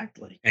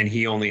 Exactly. And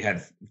he only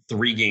had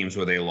 3 games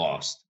where they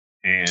lost,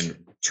 and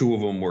 2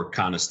 of them were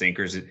kind of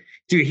stinkers.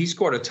 Dude, he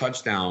scored a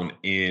touchdown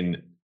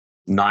in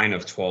 9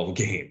 of 12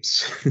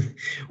 games,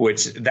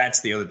 which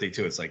that's the other thing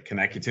too. It's like, can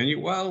that continue?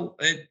 Well,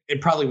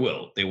 it probably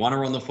will. They want to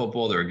run the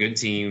football. They're a good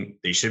team.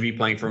 They should be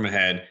playing from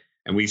ahead.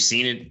 And we've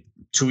seen it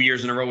 2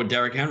 years in a row with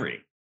Derrick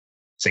Henry.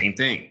 Same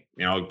thing,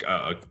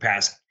 a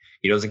pass.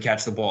 He doesn't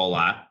catch the ball a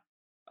lot.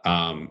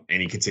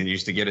 And he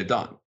continues to get it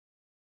done.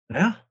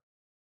 Yeah.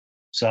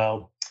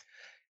 So,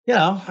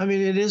 I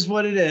mean, it is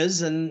what it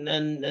is.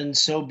 And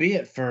so be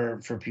it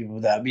for people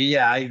with that. But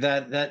yeah,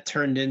 that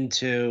turned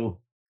into,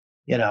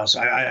 so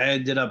I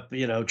ended up,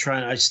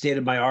 I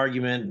stated my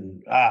argument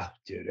and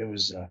dude, it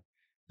was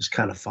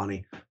kind of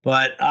funny,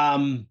 but yeah,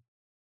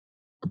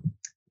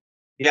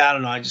 I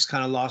don't know. I just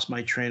kind of lost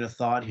my train of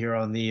thought here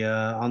on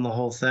the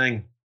whole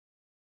thing.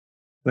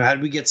 How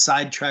did we get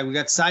sidetracked? We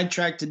got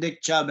sidetracked to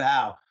Nick Chubb.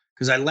 How?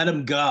 Because I let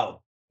him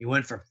go. He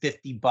went for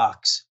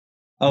 $50.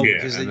 Oh, yeah,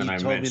 because then you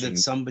told me that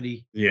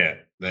somebody. Yeah,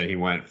 that he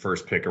went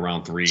first pick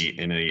around 3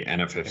 in a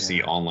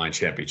NFFC online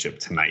championship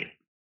tonight.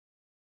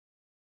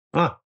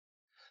 Huh.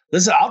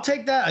 Listen, I'll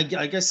take that.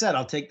 Like I said,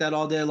 I'll take that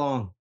all day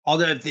long.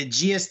 Although if the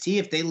GST,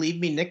 if they leave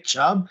me Nick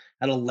Chubb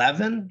at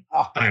 11,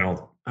 I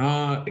don't.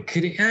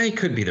 It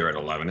could be there at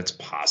 11. It's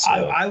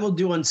possible. I will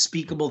do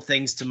unspeakable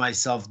things to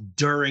myself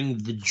during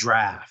the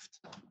draft.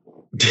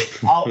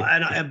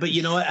 But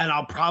you know what? And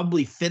I'll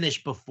probably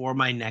finish before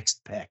my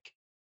next pick.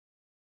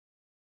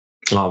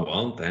 Oh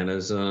well, that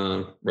is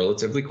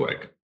relatively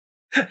quick.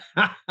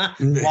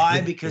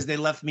 Why? Because they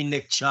left me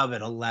Nick Chubb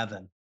at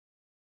 11.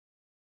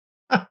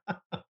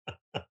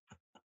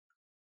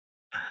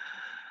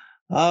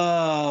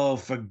 Oh,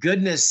 for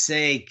goodness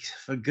sake.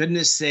 For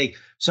goodness sake.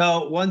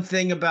 So one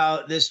thing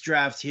about this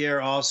draft here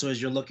also,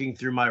 as you're looking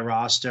through my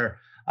roster,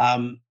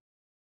 I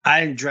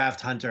didn't draft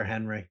Hunter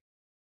Henry.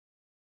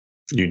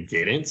 You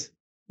didn't?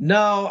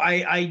 No,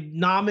 I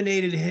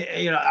nominated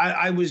him.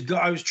 I was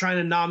trying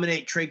to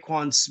nominate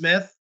Traquan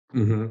Smith,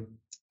 and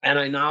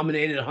I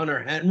nominated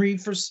Hunter Henry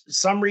for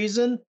some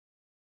reason.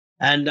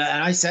 And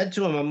I said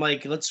to him, I'm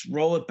like, let's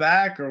roll it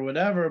back or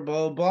whatever,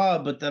 blah, blah.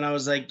 But then I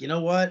was like, you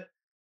know what?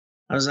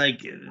 I was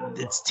like,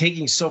 it's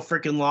taking so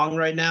freaking long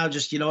right now.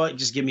 Just, you know what?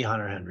 Just give me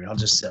Hunter Henry. I'll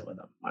just sit with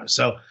him.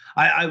 So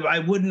I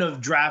wouldn't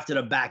have drafted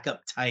a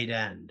backup tight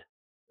end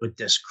with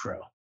this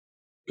crew.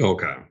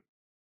 Okay.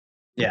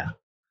 Yeah.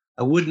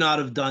 I would not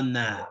have done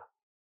that.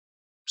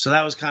 So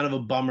that was kind of a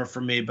bummer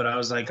for me, but I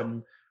was like,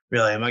 am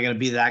I going to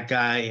be that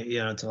guy,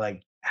 to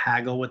like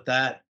haggle with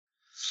that?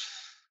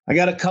 I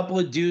got a couple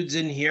of dudes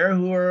in here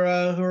who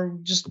are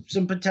just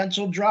some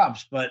potential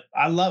drops, but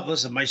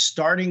listen, my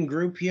starting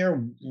group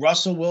here,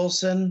 Russell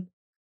Wilson,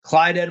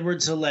 Clyde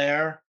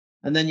Edwards-Helaire,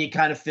 and then you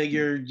kind of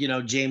figure,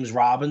 James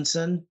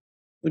Robinson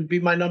would be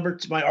my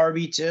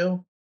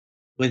RB2,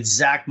 with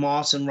Zach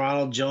Moss and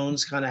Ronald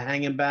Jones kind of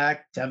hanging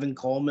back, Tevin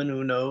Coleman,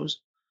 who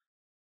knows?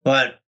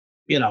 But,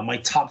 my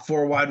top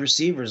 4 wide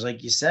receivers,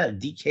 like you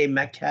said, DK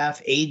Metcalf,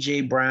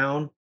 AJ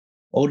Brown,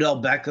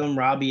 Odell Beckham,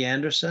 Robbie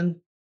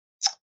Anderson.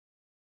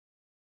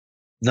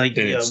 Like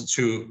And it's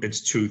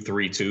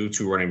 2-3-2,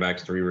 2 running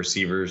backs, 3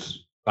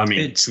 receivers. I mean,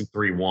 it's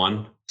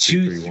 2-3-1.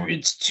 2-3.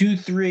 It's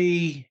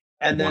 2-3,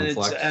 and then it's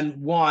flex.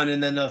 and 1,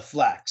 and then a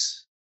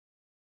flex.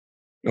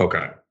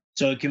 Okay.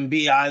 So it can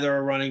be either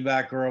a running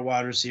back or a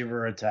wide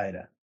receiver or a tight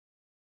end.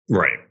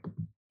 Right.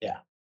 Yeah.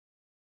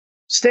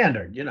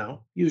 Standard,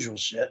 usual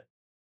shit.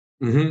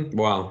 Mm-hmm.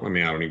 Well, I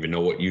mean, I don't even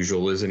know what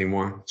usual is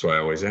anymore. That's why I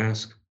always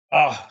ask.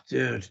 Oh,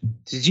 dude.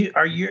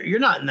 You're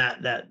not in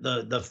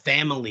the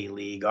family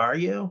league, are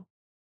you?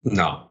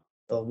 No.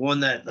 The one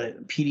that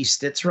PD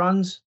Stitz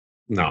runs?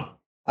 No.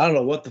 I don't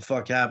know what the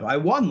fuck happened. I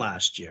won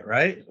last year,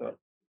 right?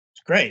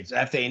 It's great.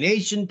 It's FA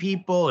Nation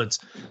people. It's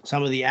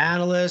some of the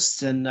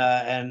analysts, and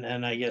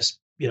I guess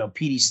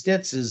PD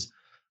Stitz is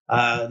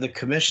the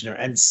commissioner.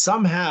 And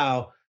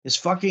somehow this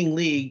fucking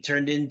league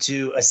turned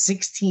into a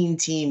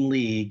 16-team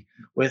league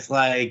with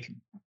like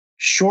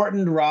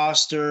shortened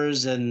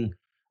rosters and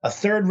a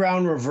third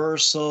round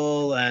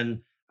reversal.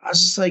 And I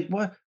was just like,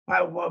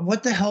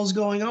 what the hell's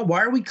going on?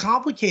 Why are we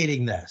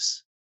complicating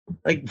this?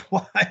 Like,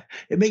 why?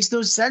 It makes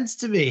no sense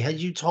to me. Had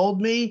you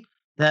told me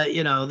that,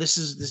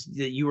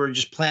 that you were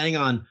just planning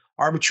on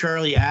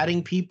arbitrarily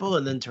adding people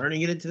and then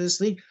turning it into this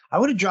league, I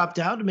would have dropped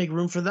out to make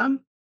room for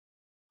them.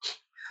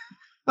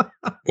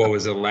 What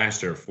was it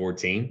last year?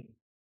 14?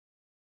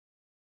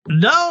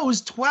 No, it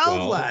was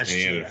 12 last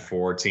year.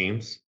 4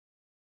 teams.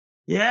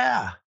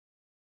 Yeah.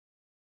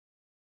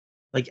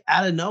 Like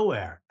out of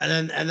nowhere.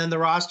 And then the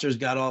rosters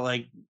got all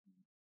like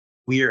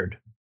weird.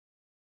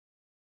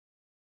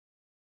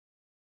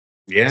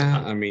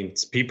 Yeah, I mean,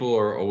 people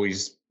are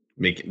always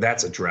making.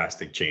 That's a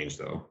drastic change,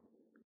 though.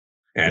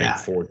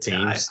 Adding 4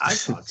 teams. I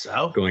thought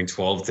so. Going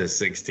 12 to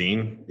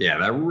 16. Yeah,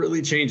 that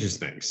really changes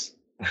things.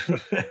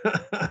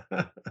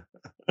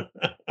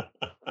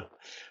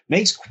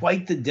 Makes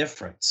quite the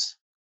difference.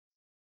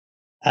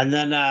 And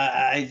then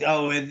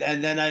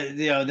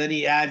then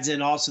he adds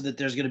in also that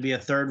there's going to be a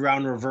third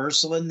round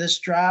reversal in this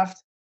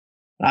draft.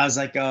 I was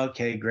like, oh,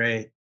 okay,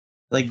 great.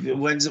 Like,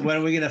 when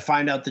are we going to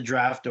find out the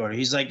draft order?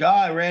 He's like, oh,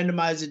 I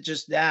randomized it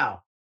just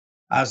now.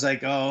 I was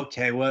like, oh,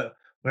 okay.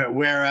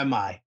 Where am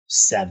I?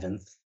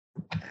 7th.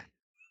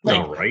 Like,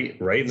 no, right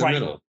in the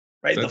middle.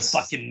 Right in the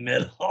fucking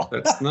middle.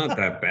 That's not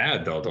that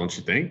bad, though, don't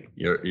you think?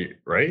 You're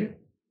right.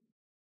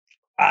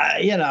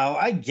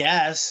 I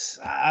guess.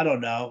 I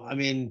don't know. I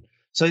mean,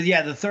 so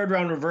yeah, the third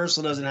round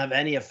reversal doesn't have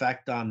any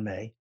effect on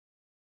me,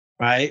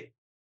 right?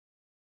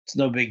 It's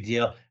no big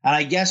deal. And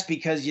I guess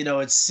because,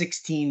 it's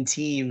 16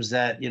 teams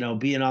that,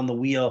 being on the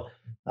wheel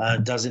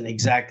doesn't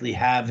exactly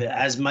have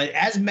as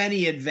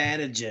many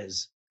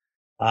advantages,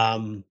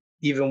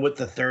 even with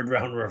the third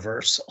round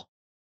reversal.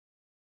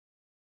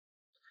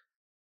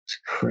 It's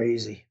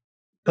crazy.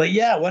 But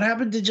yeah, what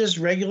happened to just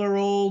regular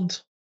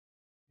old,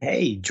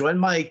 hey, join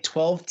my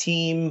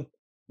 12-team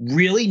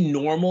really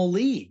normal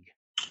league?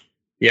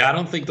 Yeah, I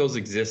don't think those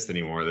exist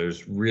anymore. I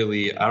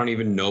don't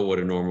even know what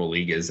a normal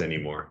league is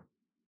anymore.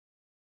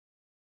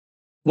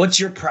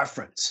 What's your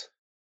preference?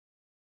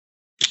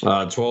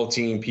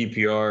 12-team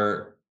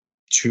PPR,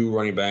 2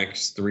 running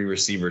backs, 3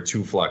 receiver,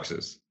 2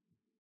 flexes.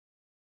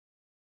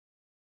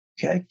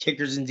 Okay,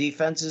 kickers and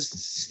defenses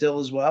still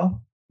as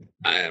well?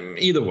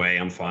 Either way,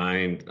 I'm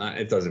fine.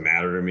 It doesn't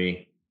matter to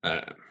me.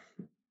 I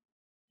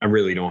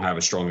really don't have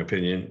a strong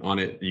opinion on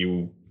it.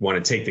 You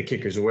want to take the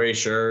kickers away?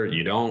 Sure.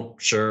 You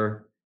don't?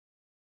 Sure.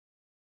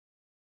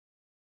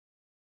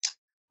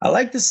 I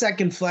like the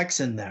second flex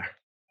in there.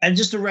 And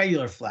just a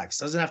regular flex.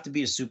 Doesn't have to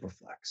be a super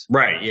flex.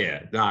 Right,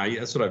 yeah.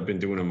 That's what I've been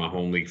doing in my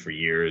home league for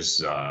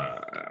years.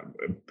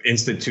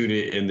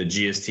 Instituted in the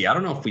GST. I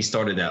don't know if we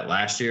started that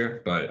last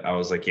year, but I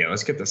was like, yeah,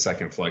 let's get the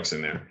second flex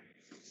in there.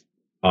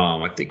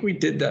 I think we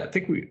did that. I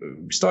think we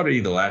started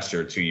either last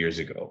year or 2 years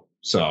ago.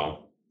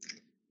 So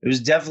it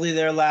was definitely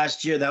there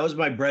last year. That was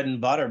my bread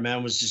and butter,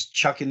 man, was just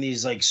chucking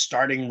these like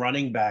starting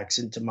running backs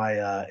into my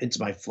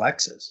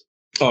flexes.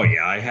 Oh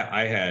yeah,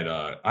 I had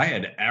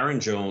Aaron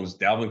Jones,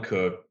 Dalvin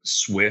Cook,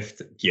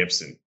 Swift,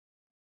 Gibson.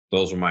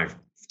 Those were my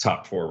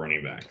top 4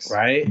 running backs.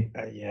 Right?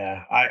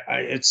 Yeah.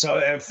 It's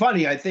so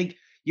funny. I think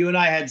you and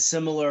I had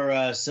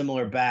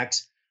similar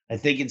backs. I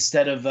think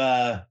instead of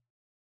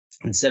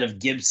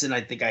Gibson, I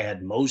think I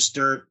had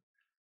Mostert.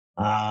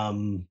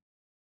 Can't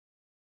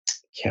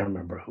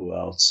remember who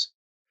else.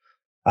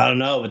 I don't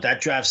know, but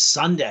that draft's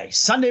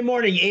Sunday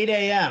morning, 8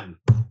 a.m.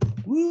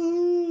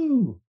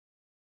 Woo!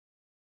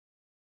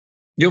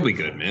 You'll be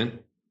good, man.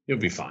 You'll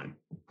be fine.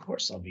 Of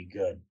course I'll be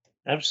good.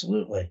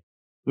 Absolutely.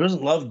 Who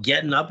doesn't love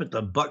getting up at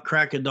the butt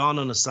crack of dawn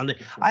on a Sunday?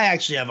 I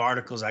actually have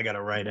articles I got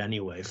to write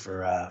anyway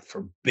for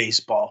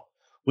baseball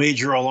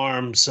wager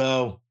alarm.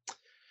 So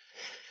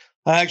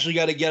I actually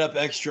got to get up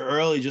extra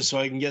early just so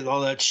I can get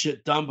all that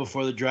shit done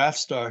before the draft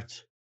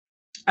starts.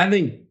 I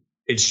think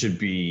it should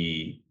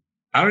be,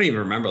 I don't even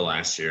remember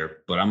last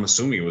year, but I'm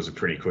assuming it was a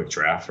pretty quick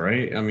draft,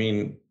 right? I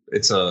mean,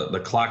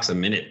 the clock's a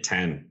minute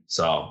 10.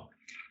 So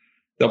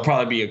there'll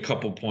probably be a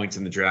couple points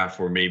in the draft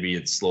where maybe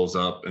it slows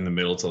up in the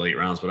middle to late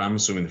rounds, but I'm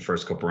assuming the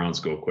first couple rounds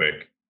go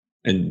quick.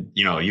 And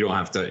you don't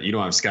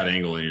have Scott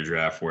Engel in your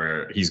draft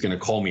where he's going to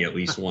call me at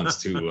least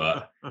once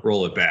to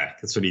roll it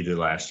back. That's what he did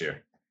last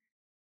year.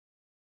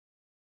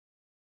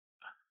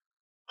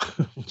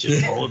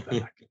 Just roll it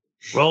back.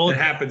 It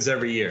happens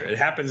every year. It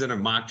happens in a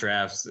mock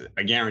drafts.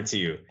 I guarantee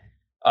you.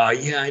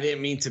 Yeah, I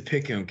didn't mean to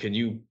pick him. Can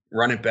you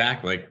run it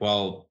back? Like,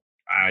 well,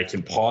 I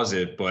can pause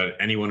it, but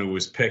anyone who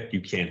was picked, you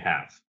can't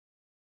have.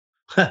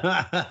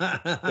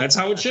 That's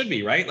how it should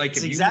be, right? Like,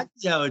 it's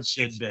exactly how it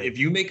should be. If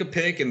you make a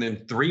pick and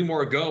then 3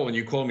 more go and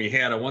you call me,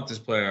 hey, I don't want this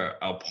player,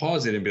 I'll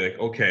pause it and be like,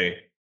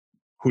 okay,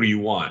 who do you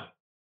want?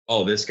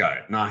 Oh, this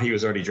guy. Nah, he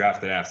was already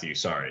drafted after you.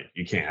 Sorry,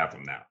 you can't have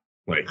him now.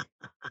 Like,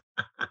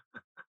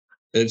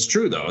 it's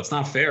true though. It's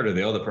not fair to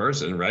the other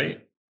person,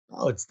 right?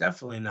 Oh, it's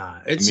definitely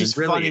not. It's just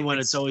really funny when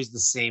it's always the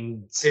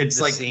same. It's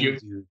the like same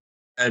dude.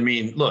 I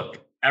mean,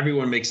 look.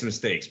 Everyone makes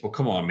mistakes, but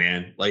come on,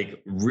 man.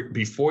 Like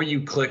before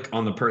you click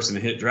on the person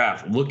to hit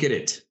draft, look at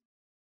it.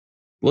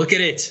 Look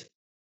at it.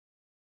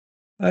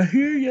 I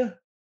hear you.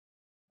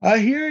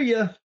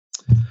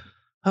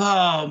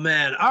 Oh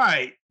man. All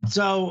right.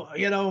 So,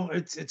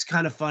 it's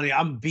kind of funny.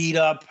 I'm beat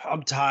up.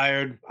 I'm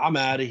tired. I'm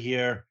out of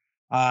here.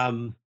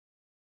 I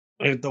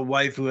have the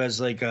wife who has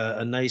like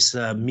a nice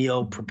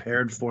meal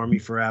prepared for me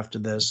for after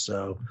this.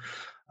 So,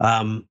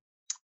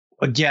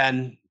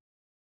 again,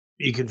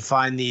 you can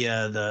find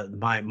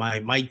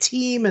my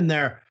team and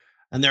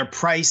their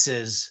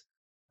prices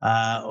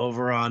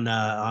over on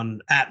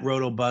at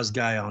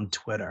RotoBuzzGuy on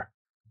Twitter,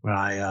 where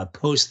I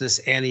post this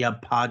Ante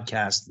Up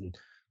podcast and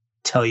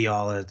tell you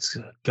all that's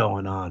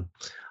going on.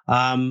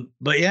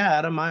 But yeah,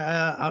 Adam,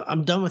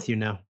 I'm done with you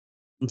now.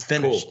 I'm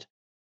finished.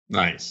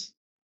 Cool. Nice.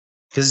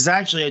 Because it's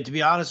actually, to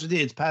be honest with you,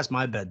 it's past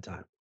my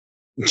bedtime.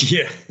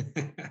 Yeah.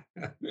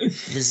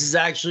 This is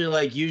actually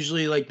like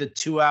usually like the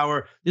 2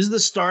 hour. This is the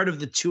start of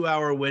the 2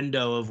 hour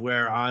window of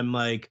where I'm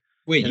like.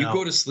 Wait, you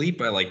go to sleep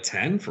by like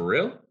 10 for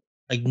real?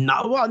 Like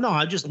no,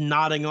 I'm just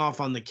nodding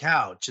off on the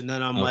couch, and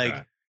then I'm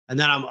like, and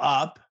then I'm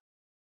up,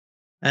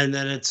 and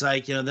then it's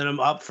like then I'm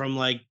up from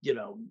like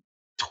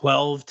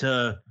 12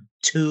 to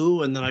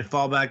 2, and then I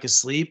fall back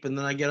asleep, and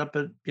then I get up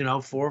at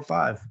 4 or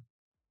 5.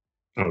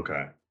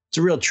 Okay, it's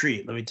a real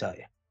treat, let me tell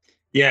you.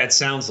 Yeah, it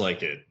sounds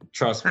like it.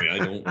 Trust me,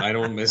 I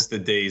don't miss the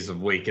days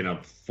of waking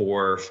up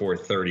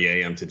 4:30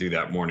 a.m. to do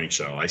that morning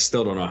show. I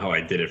still don't know how I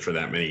did it for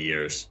that many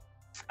years.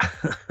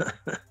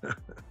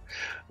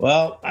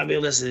 Well, I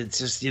mean, listen, it's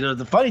just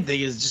the funny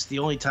thing is just the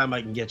only time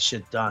I can get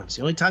shit done. It's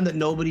the only time that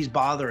nobody's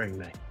bothering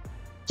me.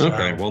 So,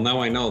 okay, well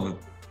now I know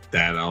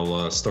that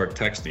I'll start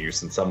texting you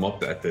since I'm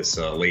up at this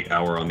late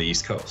hour on the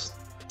East Coast.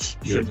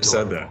 You should have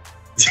said that.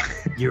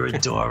 You're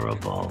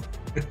adorable.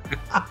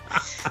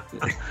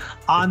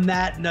 On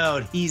that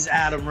note, he's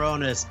Adam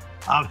Ronis.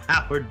 I'm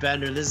Howard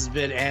Bender. This has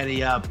been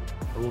Ante Up,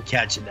 and we'll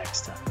catch you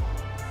next time.